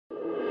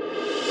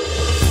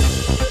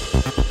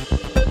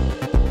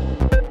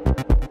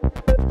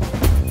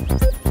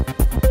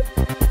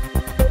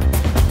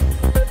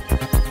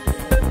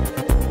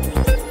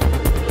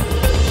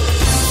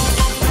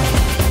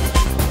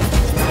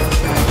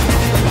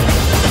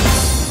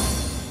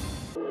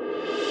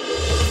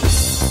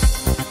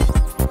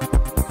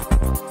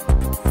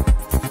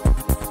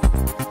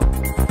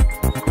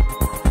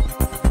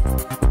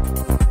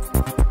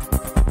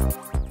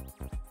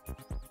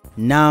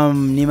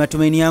Naam, ni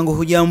matumaini yangu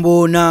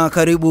hujambo na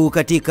karibu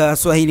katika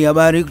Swahili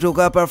habari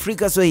kutoka hapa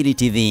Afrika Swahili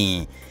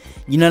TV.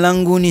 Jina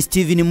langu ni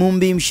Steven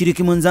Mumbi,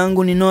 mshiriki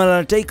mwenzangu ni Noah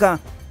Lataika,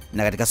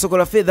 na katika soko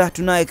la fedha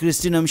tunaye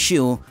Christina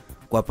Mshiu.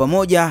 Kwa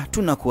pamoja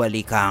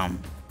tunakualika.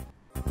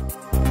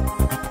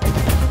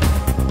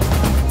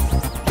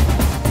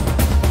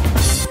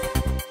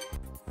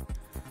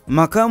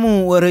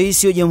 Makamu wa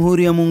Rais wa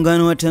Jamhuri ya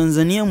Muungano wa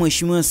Tanzania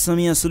Mheshimiwa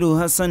Samia Suluhu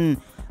Hassan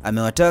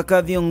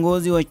amewataka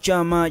viongozi wa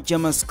chama cha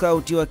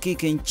maskauti wa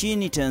kike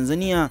nchini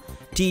Tanzania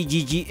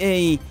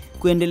TGGA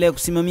kuendelea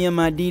kusimamia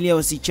maadili ya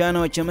wasichana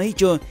wa chama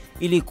hicho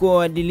ili kuwa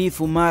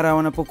waadilifu mara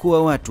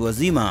wanapokuwa watu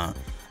wazima.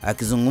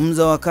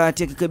 Akizungumza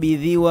wakati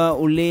akikabidhiwa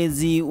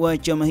ulezi wa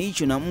chama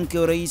hicho na mke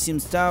wa rais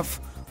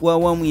mstaafu wa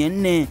awamu ya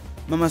 4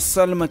 Mama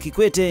Salma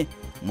Kikwete,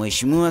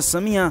 Mheshimiwa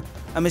Samia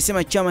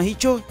amesema chama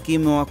hicho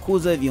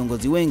kimewakuza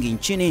viongozi wengi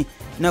nchini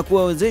na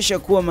kuwawezesha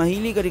kuwa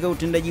mahiri katika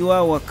utendaji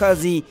wao wa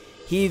kazi,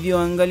 hivyo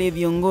angalie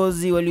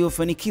viongozi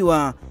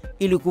waliofanikiwa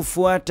ili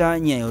kufuata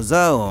nyayo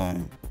zao.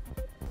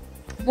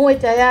 Muwe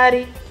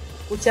tayari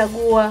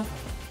kuchagua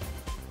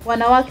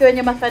wanawake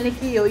wenye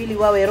mafanikio ili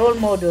wawe role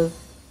models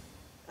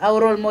au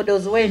role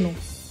models wenu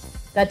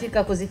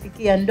katika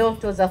kuzifikia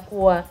ndoto za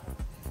kuwa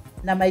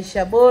na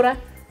maisha bora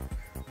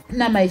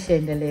na maisha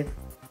endelevu.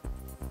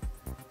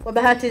 Kwa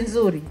bahati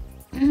nzuri,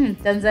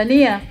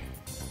 Tanzania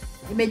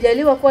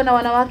imejaliwa kuwa na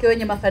wanawake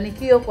wenye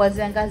mafanikio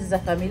kuanzia ngazi za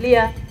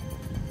familia,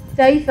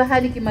 taifa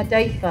hadi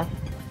kimataifa,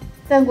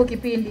 tangu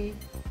kipindi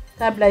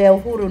kabla ya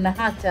uhuru na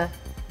hata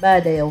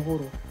baada ya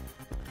uhuru.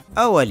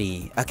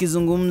 Awali,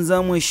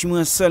 akizungumza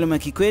Mheshimiwa Salma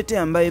Kikwete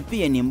ambaye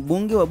pia ni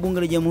mbunge wa Bunge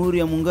la Jamhuri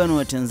ya Muungano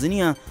wa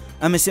Tanzania,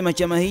 amesema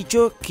chama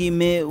hicho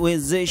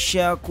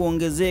kimewezesha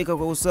kuongezeka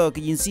kwa usawa wa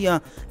kijinsia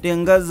katika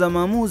ngazi za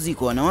maamuzi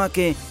kwa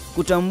wanawake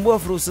kutambua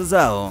fursa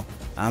zao,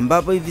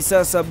 ambapo hivi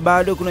sasa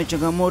bado kuna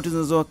changamoto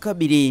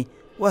zinazowakabili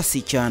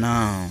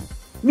wasichana.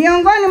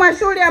 Miongoni mwa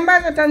shughuli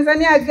ambazo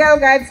Tanzania Girl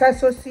Guides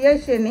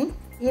Association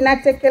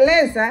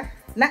inatekeleza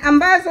na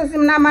ambazo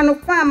zina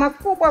manufaa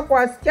makubwa kwa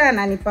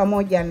wasichana ni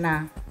pamoja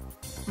na: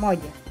 1.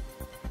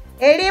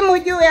 Elimu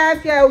juu ya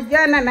afya ya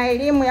ujana na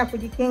elimu ya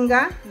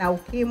kujikinga na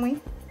ukimwi.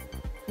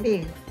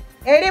 2.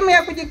 Elimu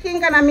ya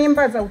kujikinga na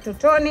mimba za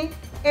utotoni,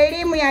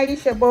 elimu ya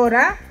lishe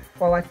bora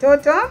kwa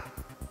watoto.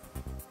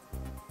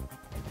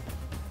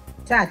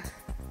 3.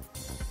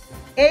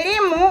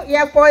 Elimu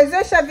ya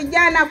kuwezesha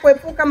vijana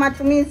kuepuka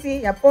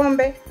matumizi ya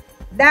pombe,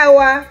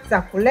 dawa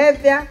za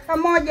kulevya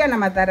pamoja na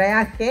madhara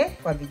yake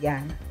kwa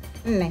vijana.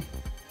 4.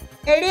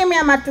 Elimu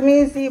ya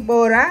matumizi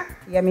bora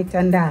ya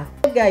mitandao.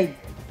 Guide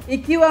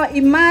ikiwa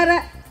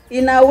imara,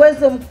 ina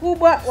uwezo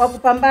mkubwa wa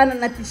kupambana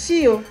na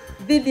tishio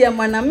dhidi ya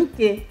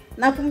mwanamke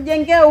na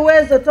kumjengea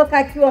uwezo toka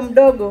akiwa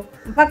mdogo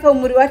mpaka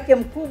umri wake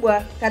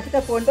mkubwa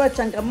katika kuondoa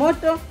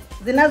changamoto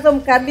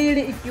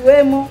zinazomkabili,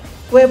 ikiwemo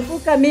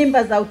kuepuka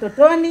mimba za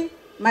utotoni,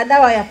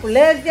 madawa ya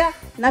kulevya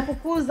na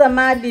kukuza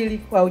maadili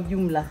kwa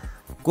ujumla.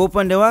 Kwa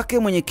upande wake,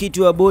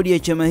 mwenyekiti wa bodi ya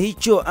chama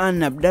hicho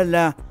Anna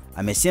Abdalla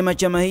amesema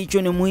chama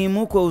hicho ni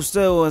muhimu kwa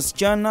ustawi wa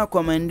wasichana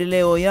kwa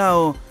maendeleo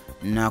yao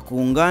na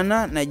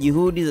kuungana na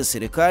juhudi za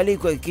serikali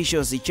kuhakikisha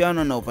wasichana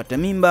wanaopata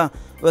mimba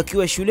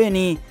wakiwa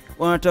shuleni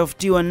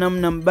wanatafutiwa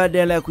namna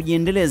mbadala ya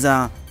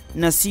kujiendeleza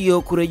na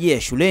sio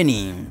kurejea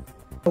shuleni.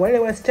 Wale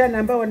wasichana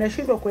ambao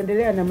wanashindwa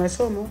kuendelea na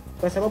masomo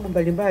kwa sababu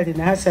mbalimbali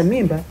na hasa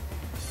mimba,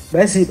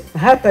 basi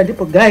hapa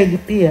ndipo guide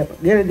pia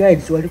Girl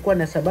Guides walikuwa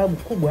na sababu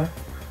kubwa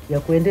ya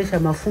kuendesha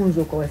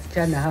mafunzo kwa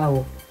wasichana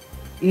hao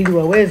ili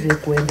waweze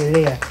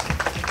kuendelea.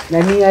 Na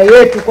nia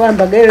yetu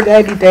kwamba Girl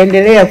Guide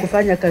itaendelea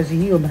kufanya kazi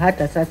hiyo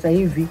hata sasa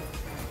hivi,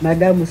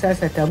 madamu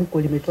sasa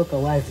tamko limetoka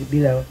wazi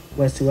bila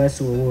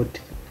wasiwasi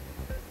wowote.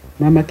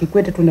 Mama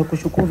Kikwete,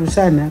 tunakushukuru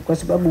sana kwa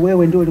sababu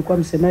wewe ndio ulikuwa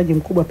msemaji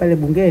mkubwa pale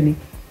bungeni.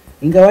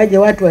 Ingawaje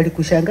watu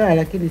walikushangaa,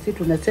 lakini sisi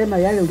tunasema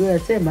yale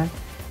uliyosema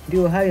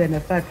ndio hayo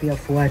yanafaa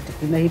tuyafuate.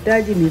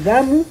 Tunahitaji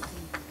nidhamu,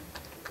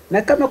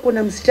 na kama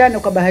kuna msichana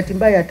kwa bahati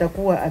mbaya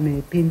atakuwa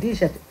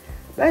amepindisha,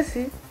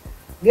 basi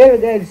Girl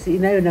Guides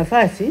inayo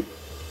nafasi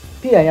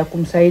pia ya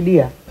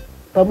kumsaidia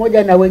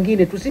pamoja na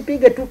wengine.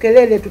 Tusipige tu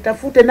kelele,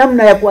 tutafute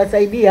namna ya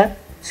kuwasaidia,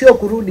 sio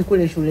kurudi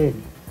kule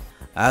shuleni.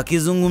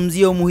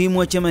 Akizungumzia umuhimu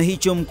wa chama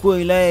hicho, mkuu wa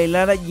wilaya ya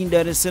Ilala jijini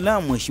Dar es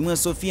Salaam Mheshimiwa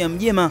Sofia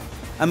Mjema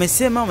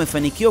amesema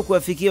wamefanikiwa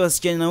kuwafikia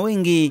wasichana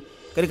wengi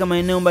katika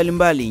maeneo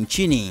mbalimbali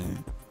nchini.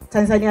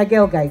 Tanzania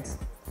Girl Guides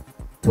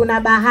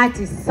tuna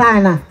bahati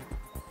sana.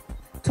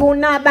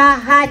 Tuna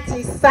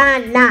bahati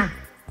sana.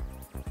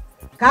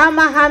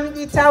 Kama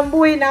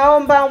hamjitambui,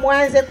 naomba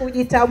mwanze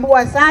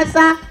kujitambua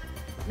sasa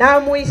na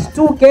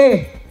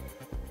muistuke.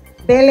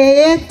 Mbele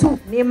yetu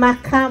ni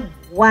makamu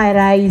wa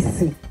rais.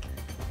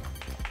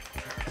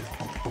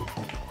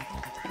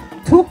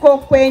 Tuko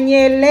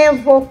kwenye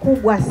level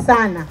kubwa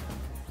sana.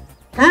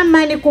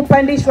 Kama ni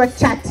kupandishwa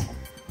chati,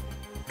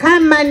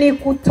 kama ni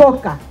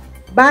kutoka,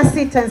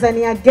 basi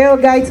Tanzania Girl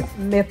Guides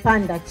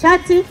mmepanda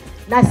chati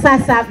na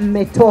sasa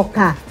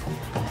mmetoka.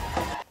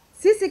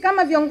 Sisi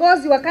kama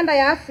viongozi wa kanda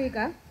ya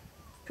Afrika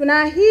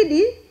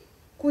tunaahidi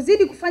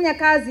kuzidi kufanya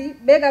kazi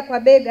bega kwa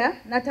bega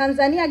na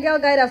Tanzania Girl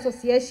Guides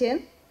Association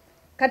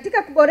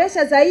katika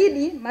kuboresha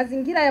zaidi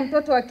mazingira ya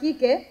mtoto wa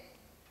kike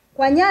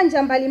kwa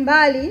nyanja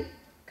mbalimbali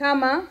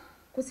kama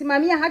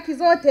kusimamia haki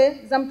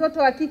zote za mtoto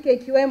wa kike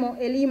ikiwemo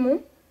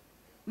elimu,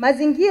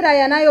 mazingira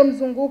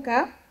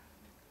yanayomzunguka,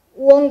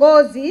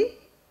 uongozi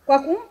kwa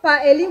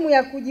kumpa elimu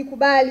ya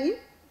kujikubali,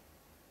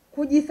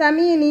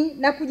 kujithamini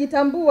na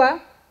kujitambua,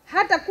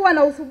 hata kuwa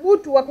na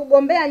uthubutu wa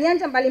kugombea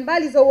nyanja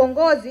mbalimbali za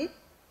uongozi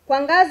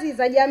kwa ngazi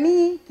za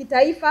jamii,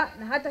 kitaifa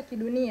na hata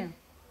kidunia.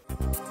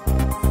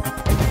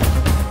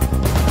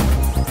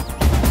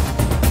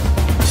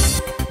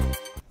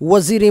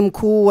 Waziri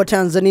Mkuu wa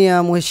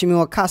Tanzania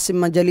Mheshimiwa Kasim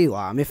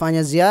Majaliwa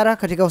amefanya ziara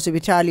katika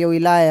hospitali ya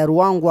wilaya ya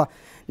Ruangwa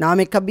na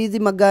amekabidhi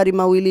magari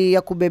mawili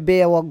ya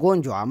kubebea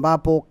wagonjwa,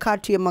 ambapo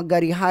kati ya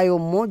magari hayo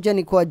moja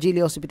ni kwa ajili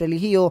ya hospitali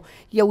hiyo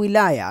ya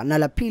wilaya na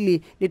la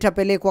pili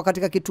litapelekwa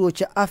katika kituo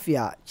cha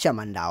afya cha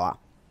Mandawa.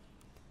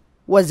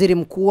 Waziri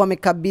Mkuu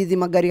amekabidhi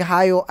magari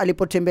hayo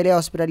alipotembelea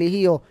hospitali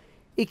hiyo,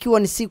 ikiwa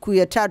ni siku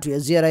ya 3 ya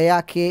ziara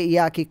yake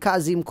ya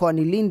kikazi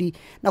mkoani Lindi,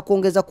 na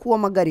kuongeza kuwa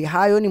magari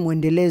hayo ni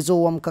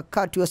mwendelezo wa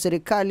mkakati wa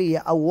serikali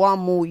ya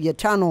awamu ya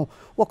 5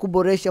 wa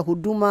kuboresha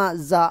huduma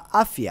za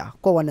afya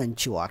kwa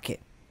wananchi wake.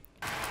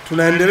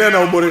 Tunaendelea na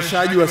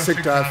uboreshaji wa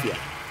sekta afya.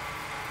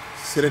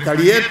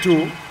 Serikali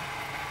yetu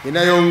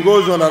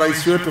inayoongozwa na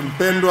rais wetu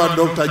mpendwa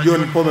Dr.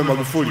 John Pombe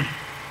Magufuli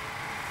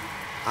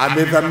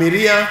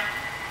amedhamiria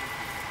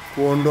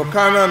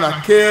kuondokana na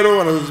kero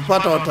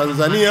wanazozipata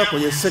Watanzania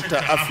kwenye sekta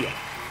ya afya.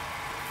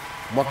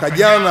 Mwaka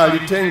jana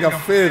alitenga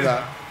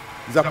fedha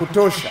za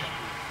kutosha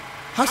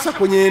hasa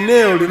kwenye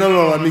eneo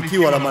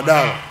linalolalamikiwa la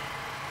madawa.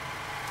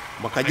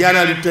 Mwaka jana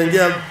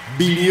alitengea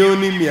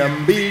bilioni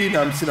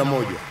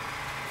 251.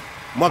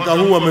 Mwaka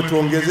huu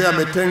ametuongezea,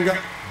 ametenga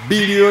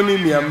bilioni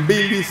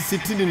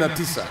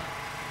 269.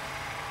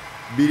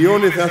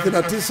 Bilioni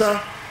 39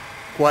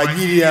 kwa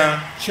ajili ya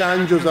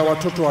chanjo za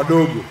watoto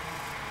wadogo.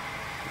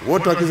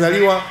 Wote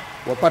wakizaliwa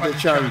wapate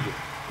chanjo.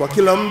 Kwa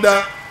kila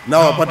muda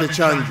nao wapate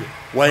chanjo.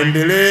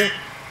 Waendelee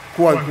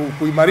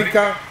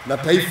kuimarika na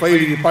taifa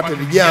hili lipate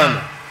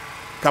vijana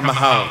kama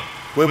hao.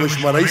 Kwa hiyo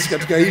Mheshimiwa Rais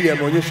katika hili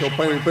ameonyesha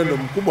upendo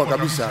mkubwa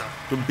kabisa,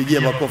 tumpigie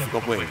makofi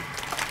kwa kweli.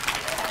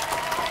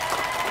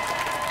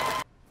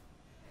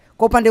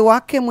 Kwa upande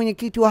wake,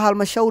 mwenyekiti wa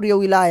halmashauri ya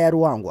wilaya ya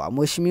Ruangwa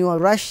Mheshimiwa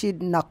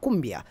Rashid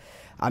Nakumbia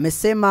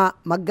amesema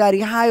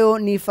magari hayo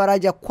ni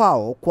faraja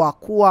kwao kwa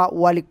kuwa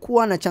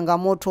walikuwa na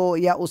changamoto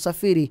ya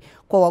usafiri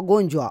kwa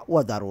wagonjwa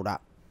wa dharura.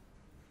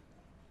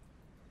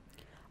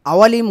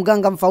 Awali,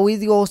 mganga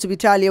mfawidhi wa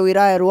hospitali ya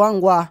wilaya ya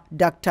Ruangwa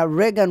Dr.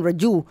 Regan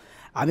Raju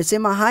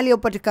amesema hali ya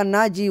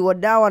upatikanaji wa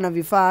dawa na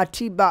vifaa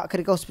tiba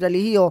katika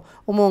hospitali hiyo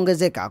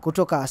umeongezeka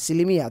kutoka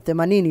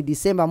 80%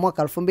 Disemba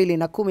mwaka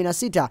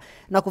 2016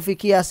 na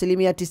kufikia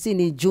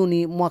 90%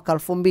 Juni mwaka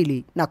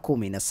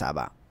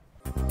 2017.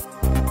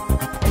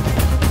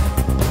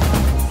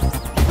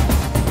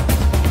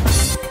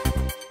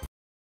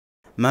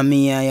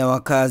 Mamia ya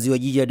wakazi wa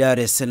jiji la Dar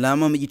es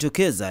Salaam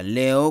wamejitokeza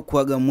leo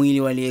kuaga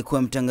mwili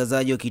waliyekuwa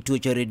mtangazaji wa kituo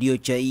cha redio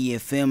cha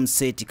EFM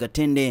Seti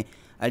Katende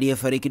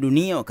aliyefariki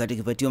dunia wakati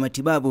akipatiwa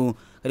matibabu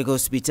katika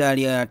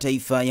hospitali ya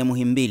taifa ya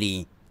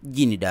Muhimbili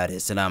jijini Dar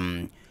es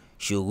Salaam.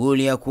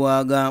 Shughuli ya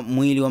kuaga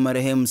mwili wa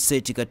marehemu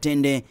Seti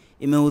Katende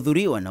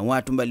imehudhuriwa na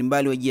watu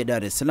mbalimbali wa jiji la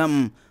Dar es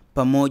Salaam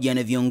pamoja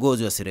na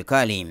viongozi wa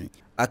serikali.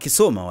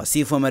 Akisoma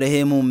wasifu wa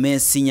marehemu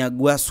Messi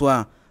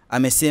Nyagwaswa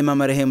amesema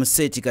marehemu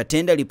Seti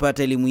Katende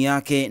alipata elimu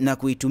yake na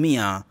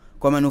kuitumia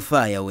kwa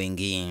manufaa ya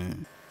wengi.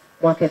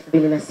 Mwaka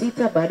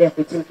 2006 baada ya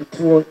kuhitimu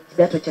kituo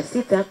kidato cha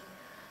 6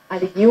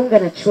 alijiunga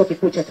na chuo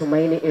kikuu cha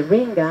Tumaini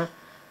Iringa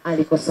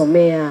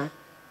alikosomea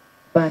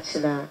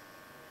Bachelor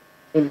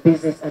in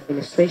Business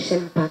Administration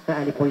mpaka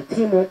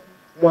alipohitimu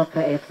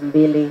mwaka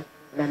 2008.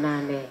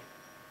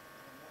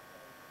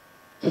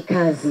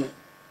 Kikazi,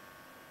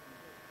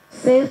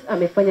 Seth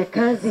amefanya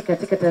kazi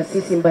katika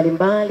taasisi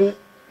mbalimbali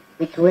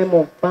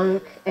ikiwemo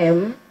Bank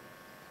M,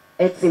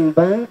 Exim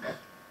Bank,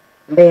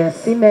 Mbeya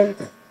Cement,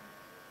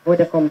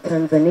 Vodacom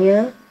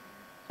Tanzania,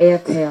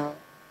 Airtel,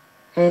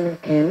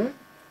 Henken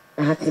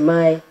na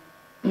hatimaye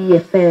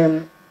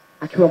EFM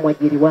akiwa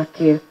mwajiri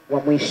wake wa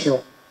mwisho.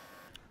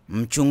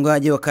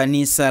 Mchungaji wa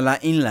kanisa la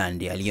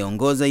Inland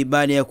aliongoza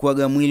ibada ya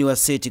kuaga mwili wa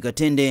Seti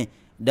Katende,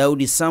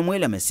 Daudi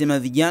Samuel, amesema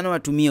vijana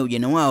watumie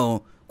ujana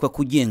wao kwa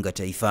kujenga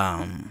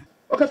taifa.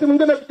 Wakati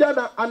mwingine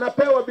vijana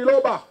anapewa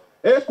biloba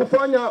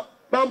kufanya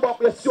mambo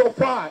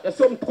yasiyofaa,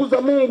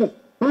 yasiyomtukuza Mungu.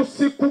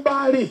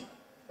 Usikubali.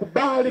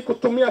 Kubali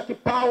kutumia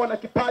kipawa na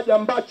kipaji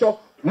ambacho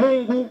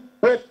Mungu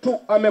wetu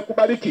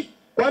amekubariki.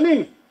 Kwa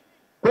nini?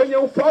 Kwenye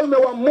ufalme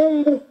wa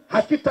Mungu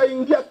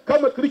hakitaingia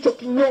kama kilicho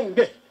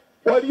kinyonge.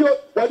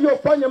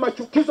 Waliofanya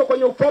machukizo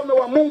kwenye ufalme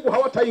wa Mungu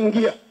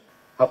hawataingia.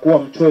 Hakuwa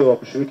mchoyo wa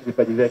kushiriki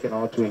vipaji vyake na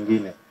watu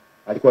wengine.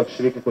 Alikuwa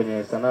akishiriki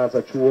kwenye sanaa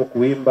za chuo,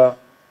 kuimba,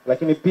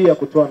 lakini pia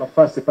kutoa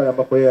nafasi pale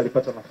ambapo yeye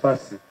alipata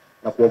nafasi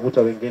na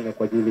kuwavuta wengine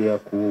kwa ajili ya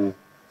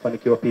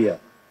kufanikiwa pia.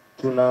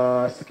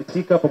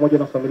 Tunasikitika pamoja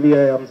na familia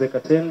ya mzee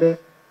Katende,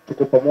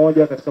 tuko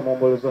pamoja katika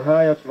maombolezo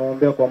haya.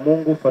 Tunaombea kwa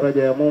Mungu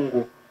faraja ya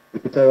Mungu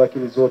ipitayo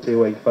akili zote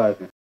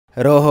wahifadhi.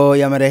 Roho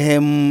ya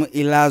marehemu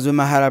ilazwe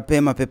mahali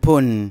pema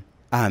peponi.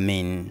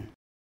 Amen.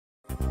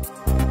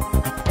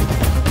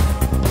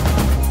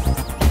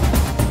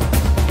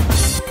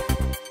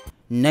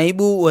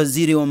 Naibu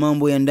waziri wa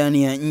mambo ya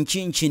ndani ya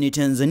nchi nchini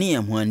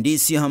Tanzania,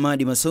 mhandisi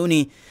Hamadi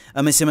Masauni,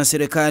 amesema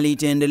serikali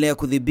itaendelea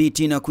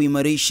kudhibiti na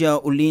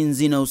kuimarisha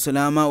ulinzi na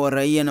usalama wa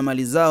raia na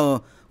mali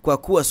zao kwa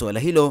kuwa swala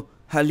hilo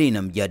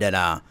halina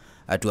mjadala.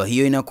 Hatua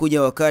hiyo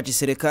inakuja wakati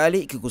serikali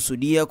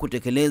ikikusudia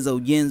kutekeleza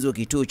ujenzi wa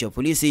kituo cha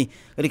polisi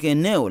katika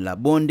eneo la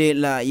bonde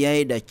la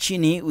Yaeda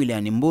chini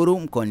wilayani Mbulu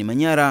mkoani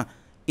Manyara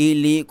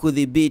ili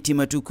kudhibiti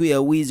matukio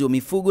ya wizi wa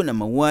mifugo na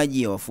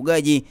mauaji ya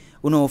wafugaji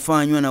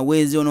unaofanywa na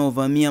wezi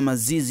wanaovamia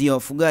mazizi ya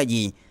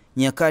wafugaji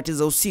nyakati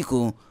za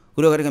usiku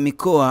kutoka katika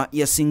mikoa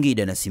ya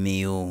Singida na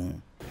Simiyu.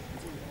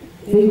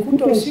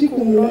 Nilikuta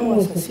usiku mnamo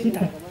wa saa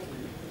 6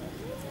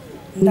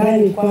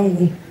 ndani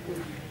kwangu.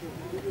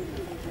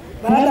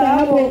 Baada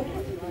hapo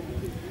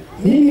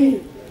mimi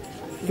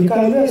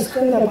nikaambiwa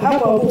sikenda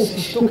hapo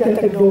usishtuke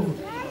hata kidogo.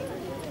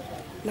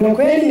 Na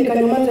kweli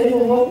nikanyamaza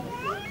hivyo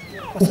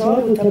kwa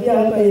sababu tabia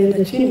hapa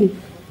inaenda chini,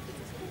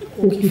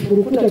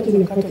 ukifurukuta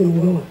kimekata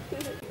mgongo.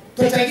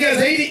 Tutachangia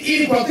zaidi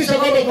ili kuhakikisha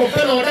kwamba kwa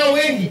mfano wadau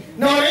wengi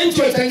na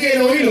wananchi wachangie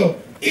eneo hilo,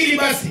 ili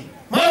basi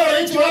maana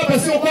wananchi wa hapa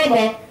sio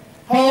kwamba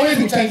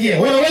hawawezi kuchangia,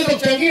 wanaweza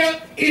kuchangia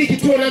ili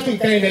kituo nacho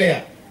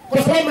kikaendelea,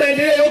 kwa sababu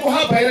maendeleo yako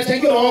hapa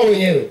yanachangiwa na wao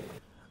wenyewe.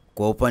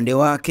 Kwa upande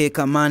wake,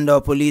 kamanda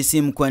wa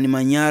polisi mkoani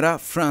Manyara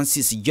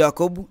Francis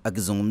Jacob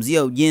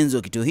akizungumzia ujenzi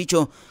wa kituo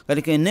hicho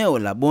katika eneo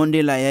la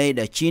bonde la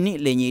Yaeda chini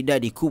lenye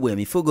idadi kubwa ya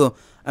mifugo,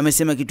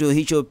 amesema kituo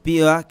hicho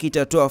pia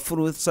kitatoa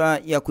fursa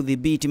ya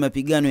kudhibiti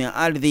mapigano ya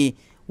ardhi,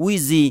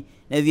 wizi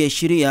na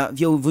viashiria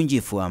vya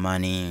uvunjifu wa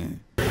amani.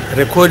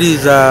 Rekodi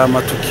za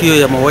matukio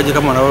ya mauaji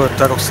kama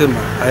wanavyotaka kusema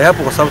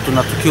hayapo, kwa sababu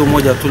tuna tukio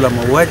moja tu la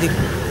mauaji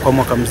kwa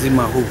mwaka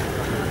mzima huu,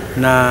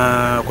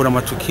 na kuna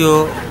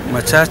matukio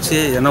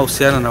machache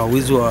yanayohusiana na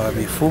wizi wa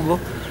mifugo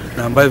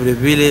na ambayo vile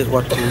vile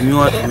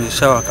watuhumiwa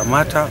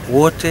tumeshawakamata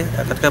wote.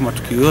 Katika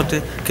matukio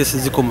yote kesi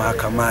ziko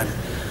mahakamani.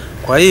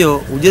 Kwa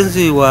hiyo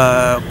ujenzi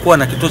wa kuwa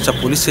na kituo cha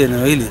polisi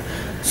eneo hili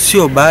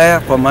sio baya,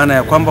 kwa maana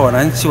ya kwamba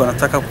wananchi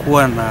wanataka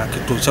kuwa na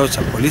kituo chao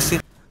cha polisi.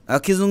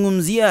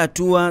 Akizungumzia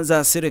hatua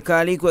za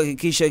serikali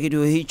kuhakikisha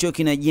kituo hicho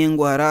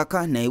kinajengwa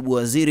haraka, naibu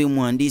waziri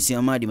mhandisi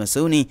Hamadi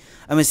Masauni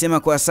amesema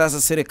kwa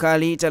sasa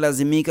serikali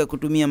italazimika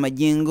kutumia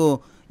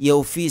majengo ya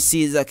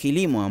ofisi za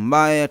kilimo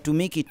ambayo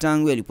yatumiki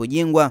tangu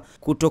yalipojengwa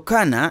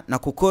kutokana na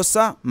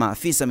kukosa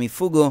maafisa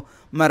mifugo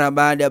mara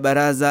baada ya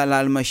baraza la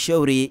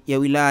halmashauri ya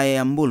wilaya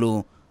ya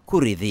Mbulu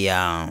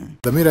kuridhia.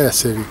 Dhamira ya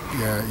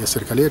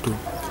serikali yetu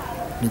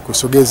ni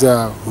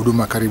kusogeza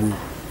huduma karibu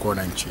kwa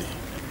wananchi.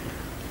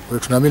 Kwa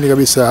hiyo tunaamini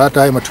kabisa hata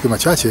haya matukio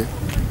machache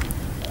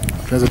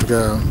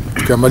tunaweza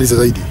tukamaliza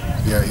zaidi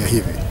ya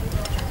hivi,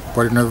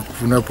 pale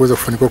tunapoweza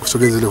kufanikiwa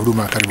kusogeza ile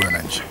huduma karibu na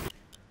wananchi.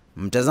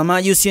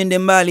 Mtazamaji, usiende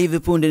mbali, hivi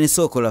punde ni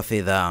soko la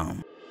fedha.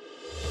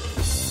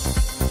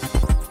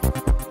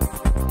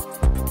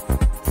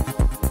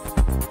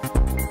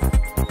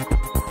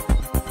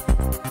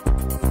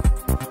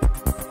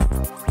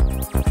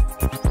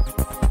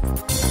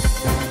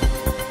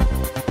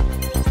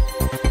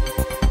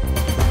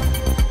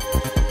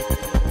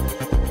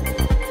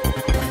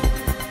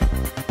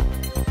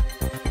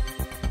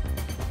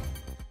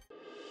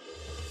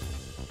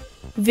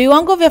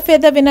 Viwango vya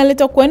fedha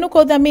vinaletwa kwenu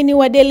kwa udhamini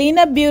wa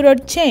Delina Bureau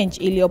Change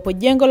iliyopo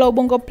jengo la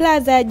Ubungo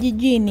Plaza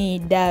jijini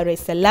Dar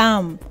es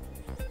Salaam.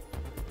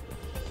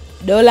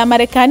 Dola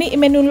Marekani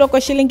imenunuliwa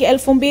kwa shilingi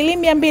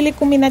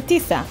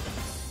 2219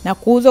 na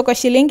kuuzwa kwa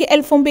shilingi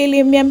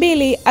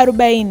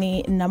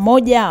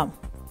 2241.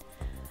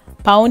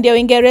 Paundi ya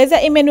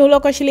Uingereza imenunuliwa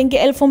kwa shilingi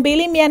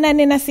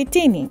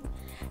 2860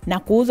 na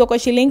kuuzwa kwa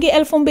shilingi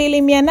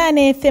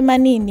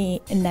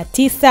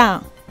 2889.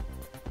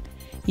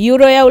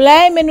 Euro ya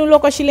Ulaya imenunuliwa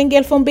kwa shilingi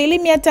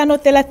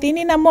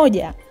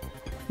 2531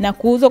 na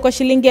kuuzwa kwa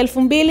shilingi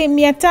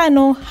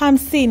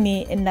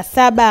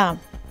 2557.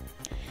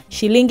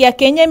 Shilingi ya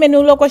Kenya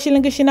imenunuliwa kwa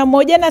shilingi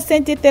 21 na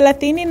senti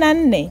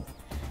 34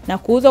 na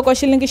kuuzwa kwa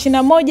shilingi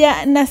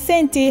 21 na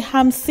senti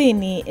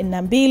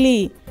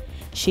 52.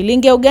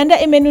 Shilingi ya Uganda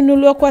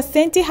imenunuliwa kwa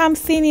senti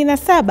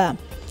 57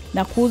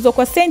 na kuuzwa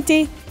kwa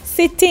senti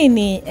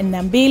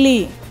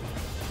 62.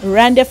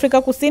 Randi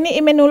Afrika Kusini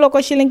imenunuliwa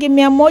kwa shilingi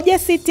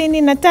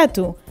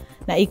 163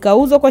 na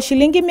ikauzwa kwa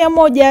shilingi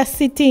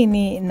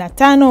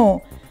 165.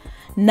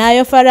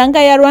 Nayo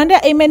faranga ya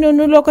Rwanda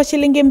imenunuliwa kwa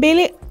shilingi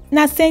 2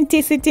 na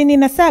senti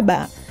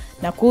 67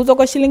 na kuuzwa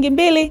kwa shilingi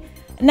 2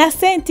 na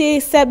senti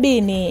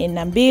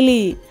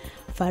 72.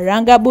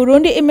 Faranga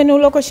Burundi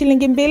imenunuliwa kwa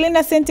shilingi 2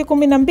 na senti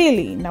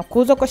 12 na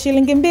kuuzwa kwa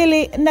shilingi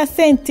 2 na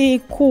senti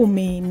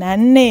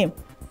 14.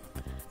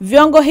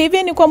 Viwango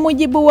hivi ni kwa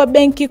mujibu wa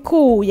Benki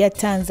Kuu ya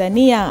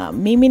Tanzania.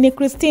 Mimi ni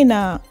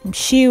Christina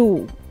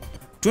Mshiu.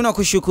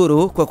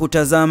 Tunakushukuru kwa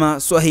kutazama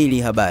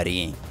Swahili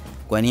Habari.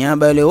 Kwa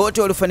niaba ya wale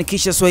wote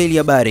waliofanikisha Swahili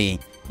Habari,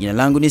 jina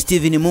langu ni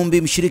Steven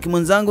Mumbi, mshiriki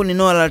mwenzangu ni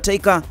Noah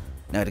Lataika,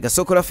 na katika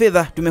soko la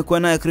fedha tumekuwa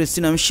naye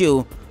Christina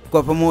Mshiu.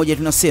 Kwa pamoja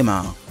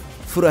tunasema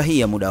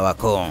furahia muda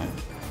wako.